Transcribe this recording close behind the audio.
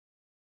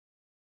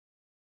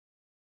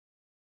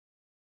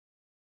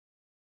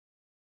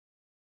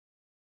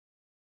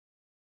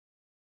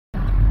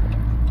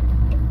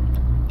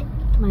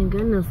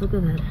goodness, look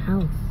at that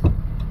house.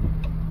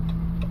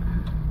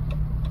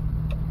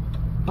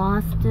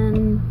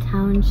 Boston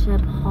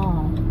Township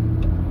Hall.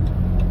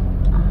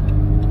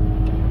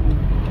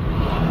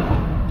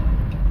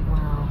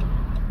 Wow.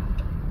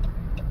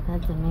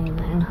 That's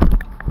amazing.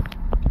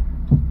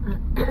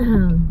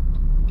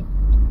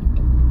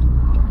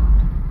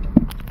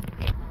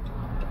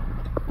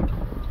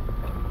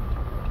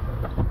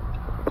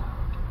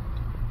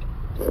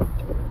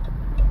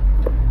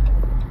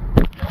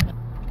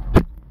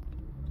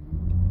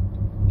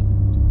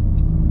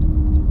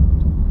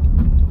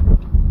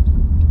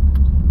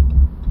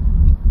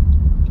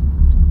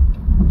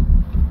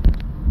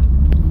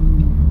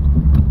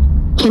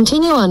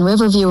 Continue on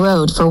Riverview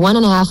Road for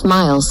 1.5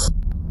 miles.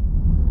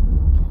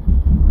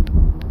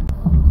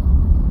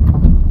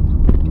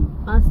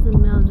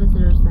 Boston Mill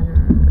Visitor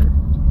Center.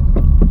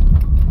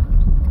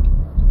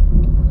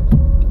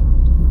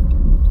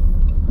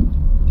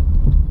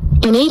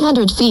 In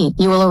 800 feet,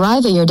 you will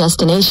arrive at your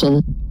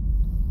destination.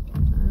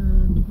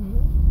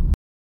 Okay.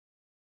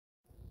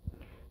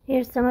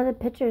 Here's some of the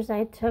pictures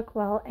I took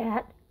while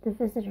at the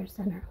visitor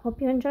center. Hope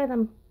you enjoy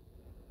them.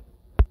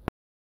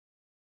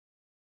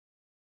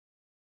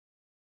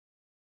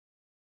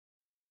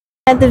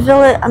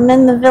 I'm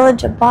in the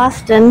village of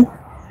Boston,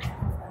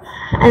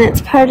 and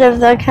it's part of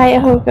the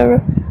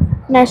Cuyahoga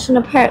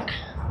National Park.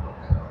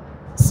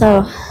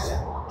 So,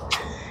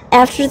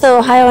 after the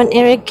Ohio and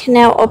Erie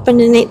Canal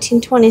opened in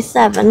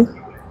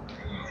 1827,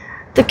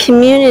 the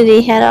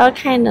community had all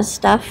kind of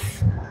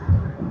stuff,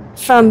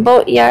 from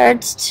boat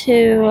yards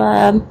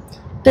to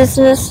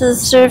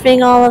businesses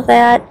serving all of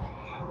that,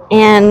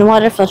 and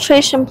water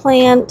filtration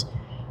plant,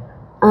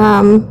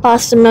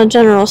 Boston Mill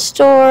General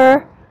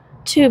Store,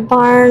 2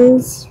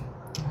 barns,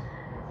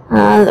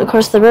 of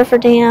course the River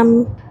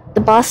Dam, the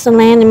Boston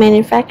Land and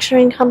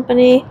Manufacturing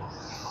Company,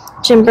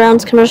 Jim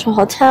Brown's Commercial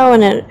Hotel,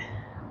 and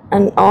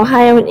an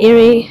Ohio and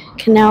Erie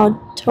Canal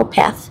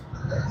towpath.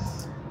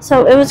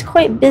 So it was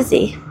quite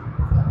busy,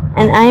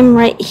 and I'm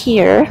right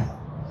here,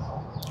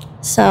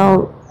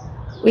 so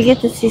we get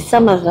to see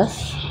some of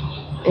this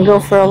and go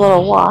for a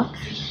little walk.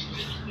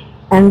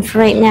 And for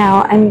right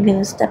now, I'm going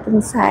to step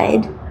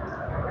inside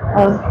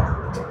of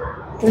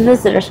the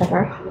visitor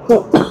center.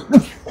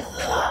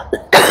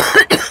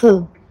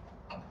 Ooh.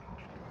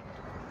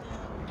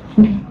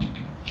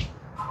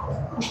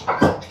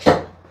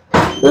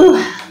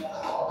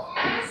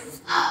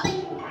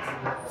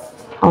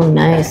 Oh,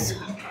 nice.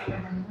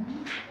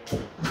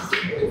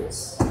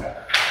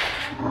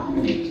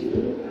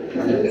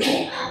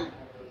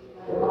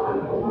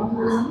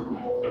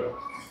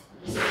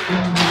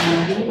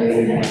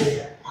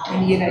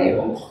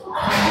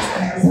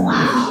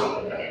 Wow.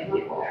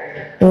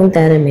 Isn't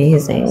that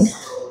amazing?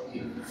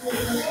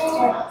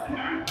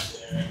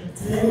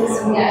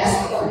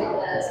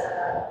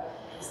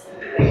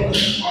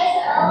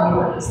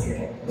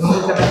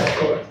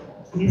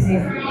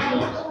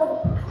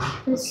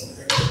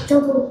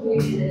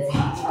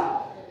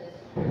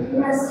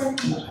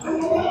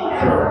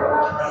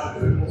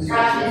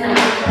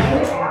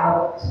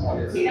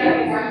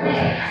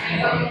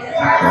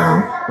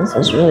 Wow, this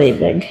is really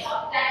big.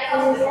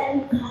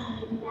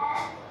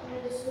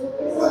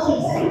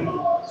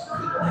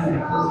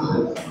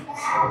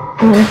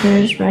 And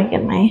here's where I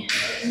get my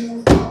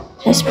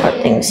passport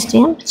thing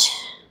stamped.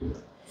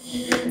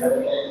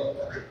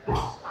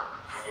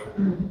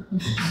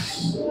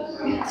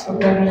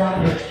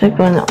 I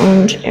go in the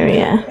orange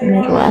area,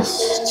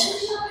 Midwest.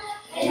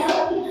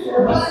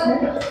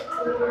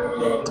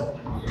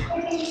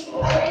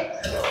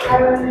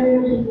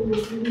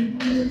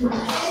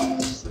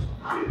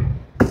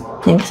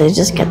 I think they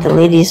just get the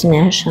Ladies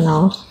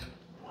National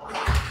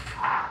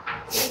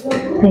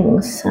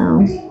things, so.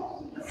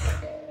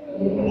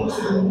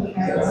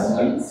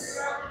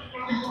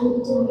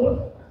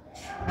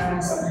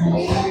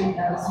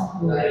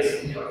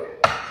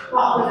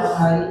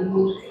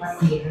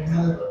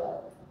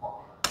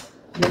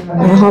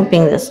 I'm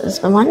hoping this is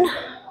the one.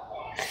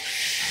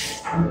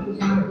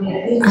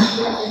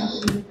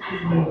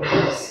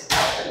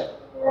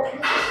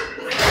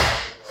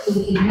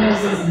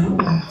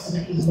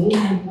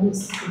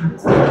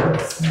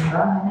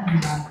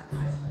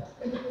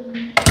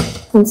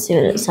 Let's see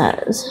what it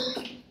says.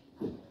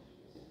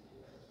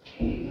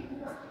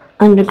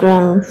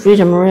 Underground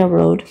Freedom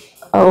Railroad.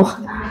 Oh,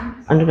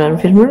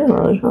 Underground Freedom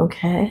Railroad,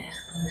 okay.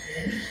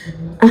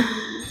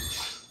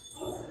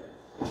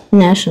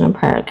 National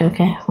Park,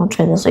 okay, I'll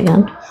try this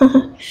again.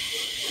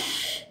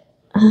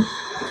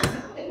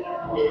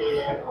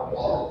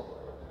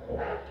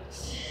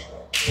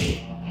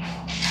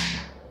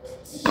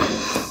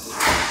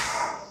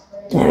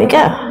 There we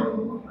go.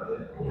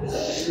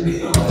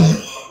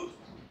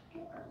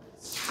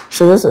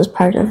 So this is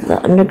part of the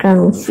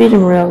Underground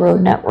Freedom Railroad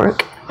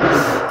network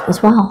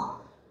as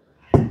well.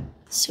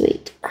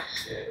 Sweet.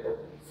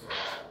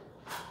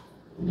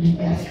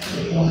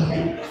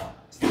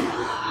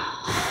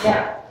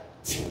 Yeah.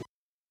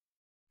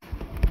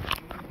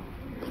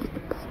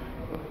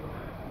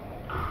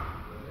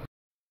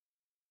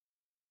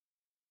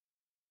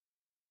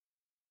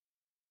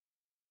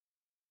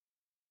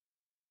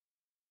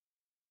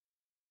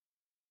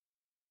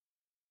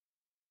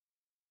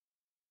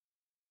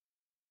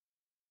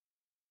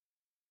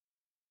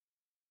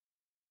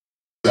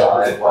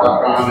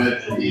 On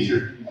it, and these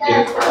are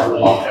and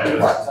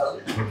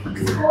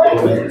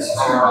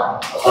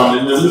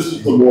then this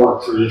is the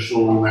more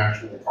traditional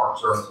National Park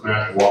Service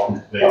map.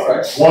 Welcome today.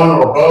 One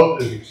or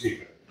both is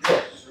exceeded.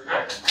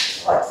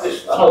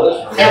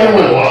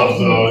 Everyone loves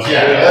those.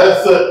 Yeah,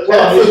 that's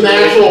the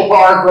national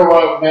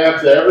park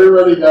maps that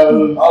everybody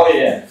knows. Oh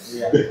yeah.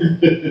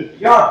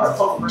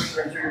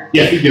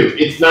 Yes, we do.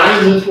 It's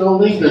not in this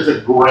building. There's a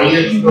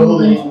grayish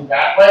building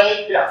that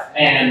way. Yeah.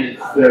 And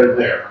they're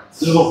there.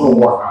 This is a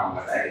work on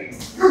that.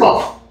 Come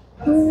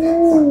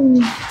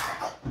on.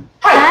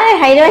 Hi,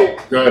 how you doing?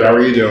 Good. How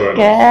are you doing?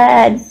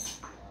 Good.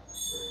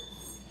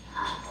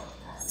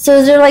 So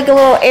is there like a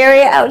little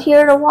area out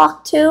here to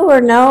walk to,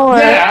 or no? Or?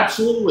 Yeah,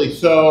 absolutely.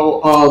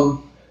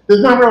 So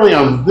there's not really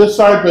on this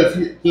side, but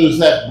there's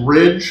that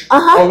bridge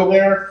over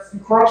there. You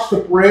cross the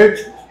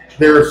bridge.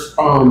 There's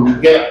you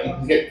can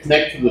get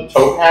connected to the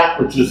towpath,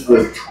 which is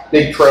the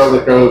big trail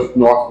that goes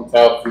north and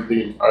south through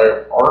the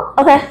entire park.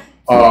 Okay.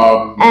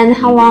 And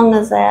how long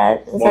is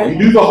that? You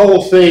do the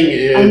whole thing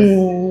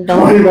in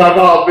 25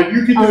 miles, but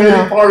you can do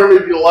any part of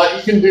it if you like.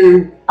 You can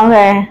do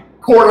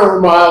quarter of a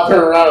mile,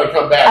 turn around, and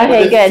come back.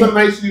 Okay, but it's some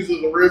nice views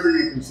of the river.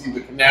 You can see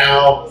the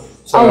canal.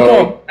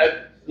 So,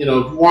 you know,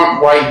 if you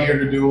want right here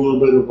to do a little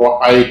bit of a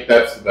hike,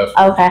 that's the best.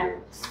 Okay.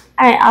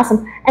 All right,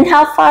 awesome. And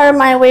how far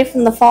am I away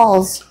from the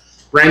falls?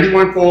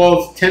 Brandywine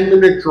Falls,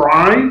 10-minute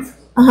drive.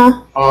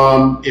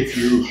 If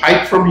you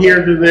hike from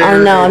here to there.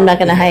 Oh no, I'm not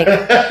gonna hike.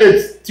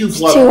 It's too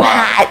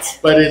hot.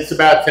 But it's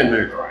about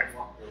 10-minute drive.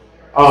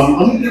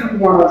 Let me give you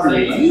one of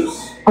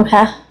these.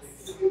 Okay.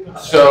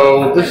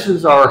 So this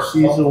is our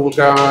seasonal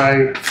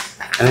guide.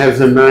 It has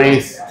a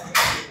nice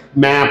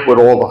map with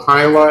all the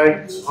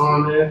highlights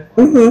on it.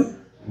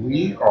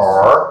 We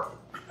are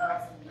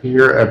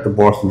here at the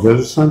Boston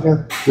Visitor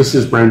Center. This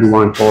is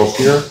Brandywine Falls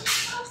here.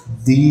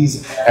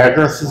 These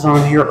addresses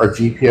on here are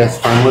GPS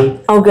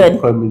friendly. Oh, good. You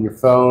put them in your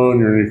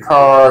phone or in your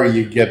car,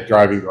 you get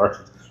driving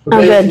directions.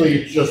 But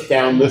basically, it's just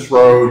down this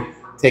road,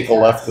 take a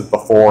left at the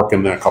fork,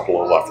 and then a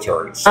couple of left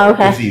turns. So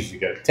it's easy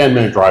to get.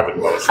 10-minute drive at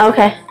most.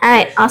 Okay. All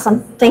right.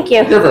 Awesome. Thank you.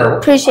 You're very welcome.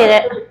 Appreciate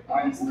it.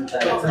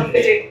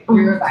 All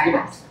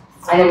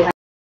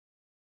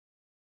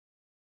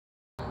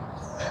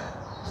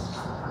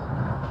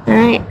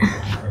right.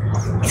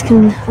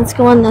 Let's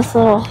go on this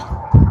little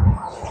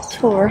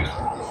tour.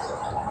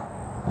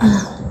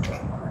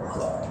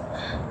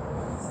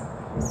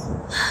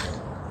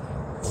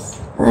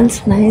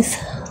 That's nice.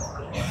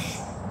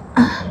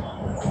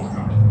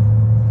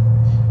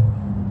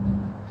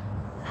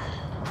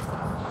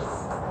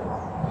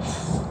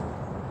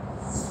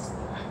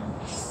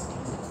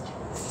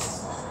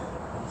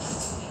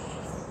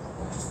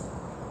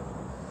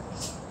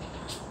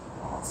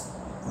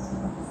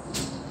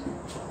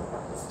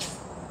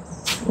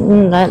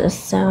 That is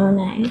so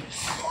nice.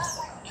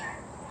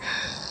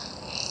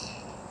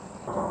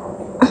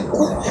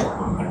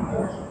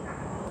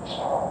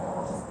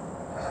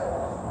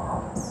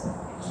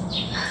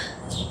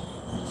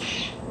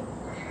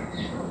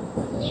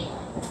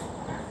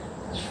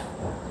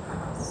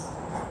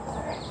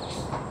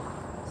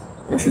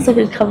 This is like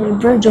a covered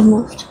bridge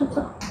almost.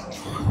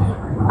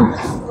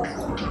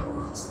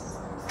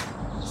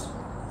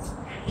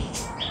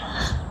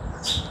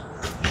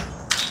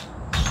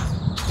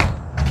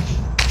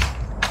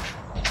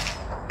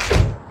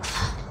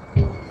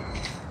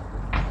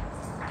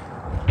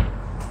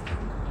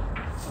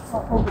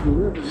 Over the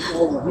river,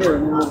 over here,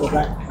 and then we'll go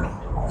back.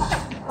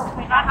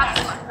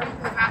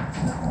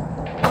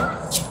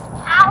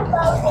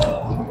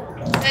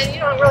 Then you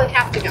don't really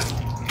have to go.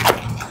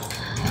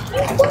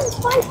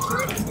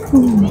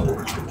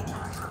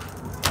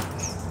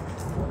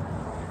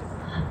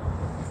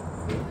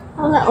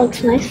 Oh, that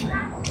looks nice.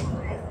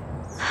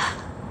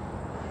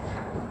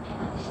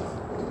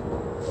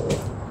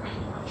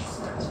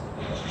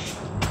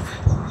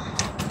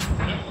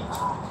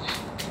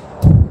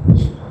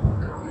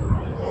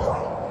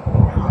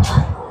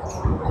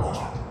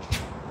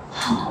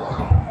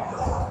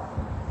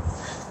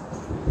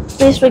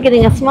 At least we're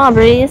getting a small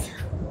breeze.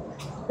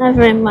 Not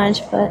very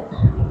much, but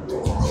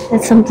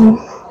it's something.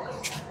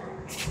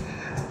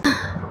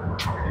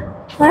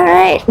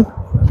 Alright.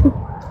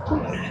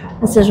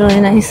 This is really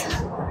nice.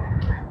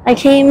 I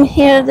came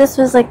here, this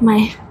was like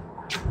my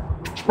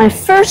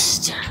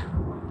first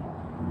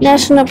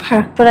national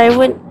park, but I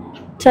went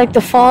to like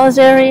the falls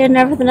area and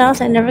everything else.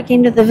 I never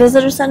came to the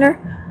visitor center,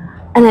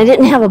 and I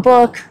didn't have a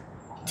book.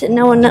 Didn't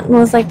know nothing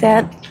was like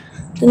that.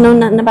 Didn't know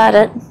nothing about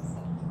it.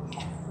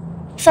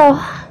 So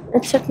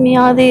it took me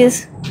all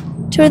these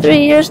 2 or 3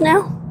 years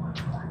now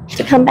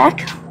to come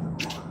back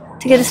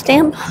to get a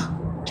stamp,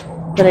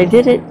 but I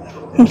did it.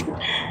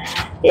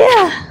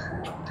 Yeah.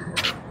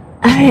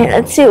 Alright,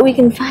 let's see what we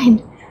can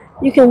find.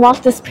 You can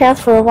walk this path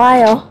for a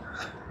while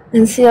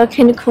and see all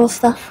kind of cool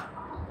stuff.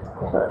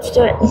 So let's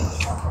do it.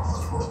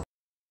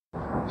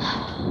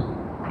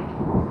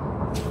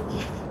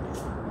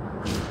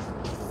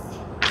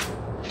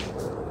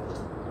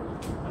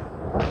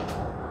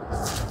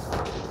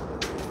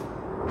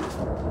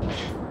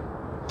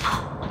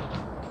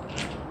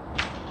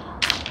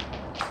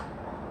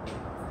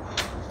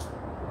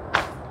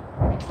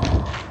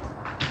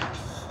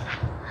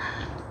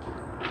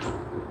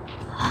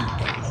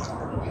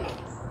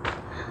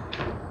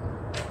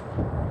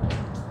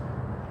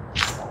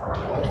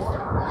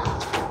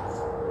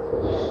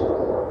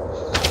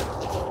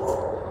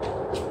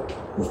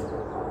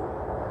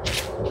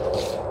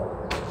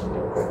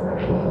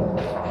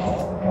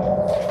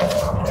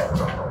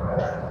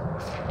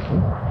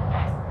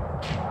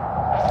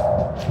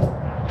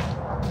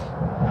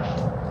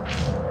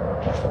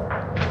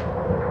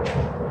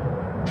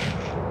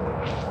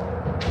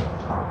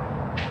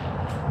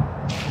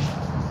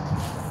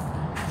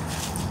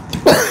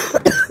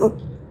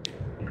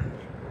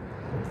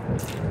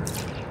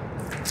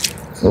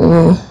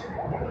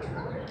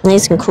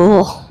 Nice and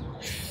cool.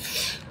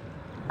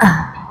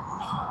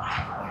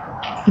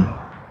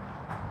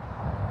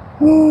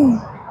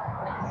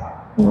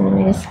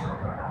 Nice.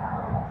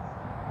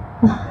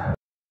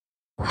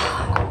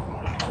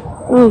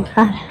 Oh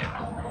God,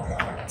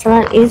 it's a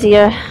lot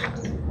easier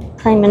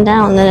climbing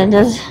down than it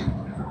is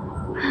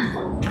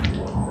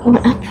going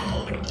up.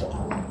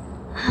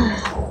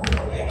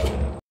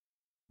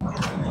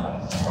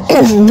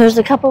 There's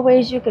a couple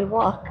ways you could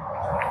walk.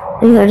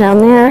 Either down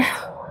there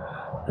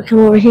or come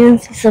over here and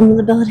see some of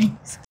the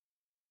buildings.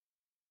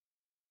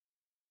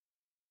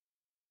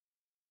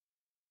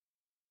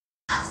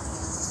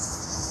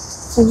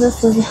 So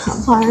this is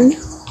a barn.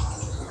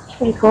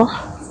 Pretty cool.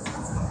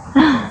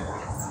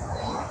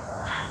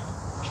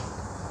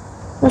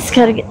 Let's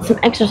gotta get some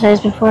exercise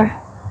before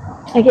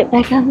I get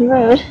back on the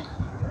road.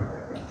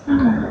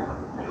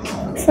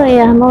 So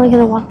yeah, I'm only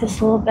gonna walk this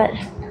a little bit,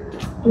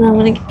 and I'm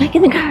gonna get back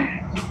in the car.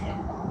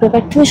 Go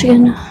back to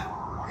Michigan.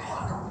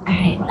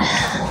 Alright.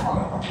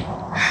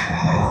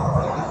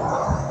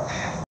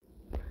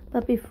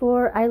 But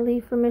before I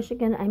leave for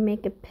Michigan, I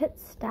make a pit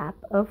stop,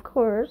 of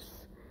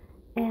course,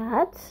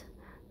 at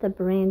the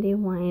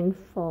Brandywine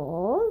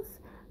Falls.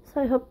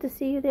 So I hope to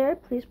see you there.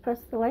 Please press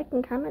the like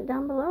and comment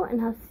down below,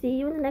 and I'll see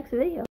you in the next video.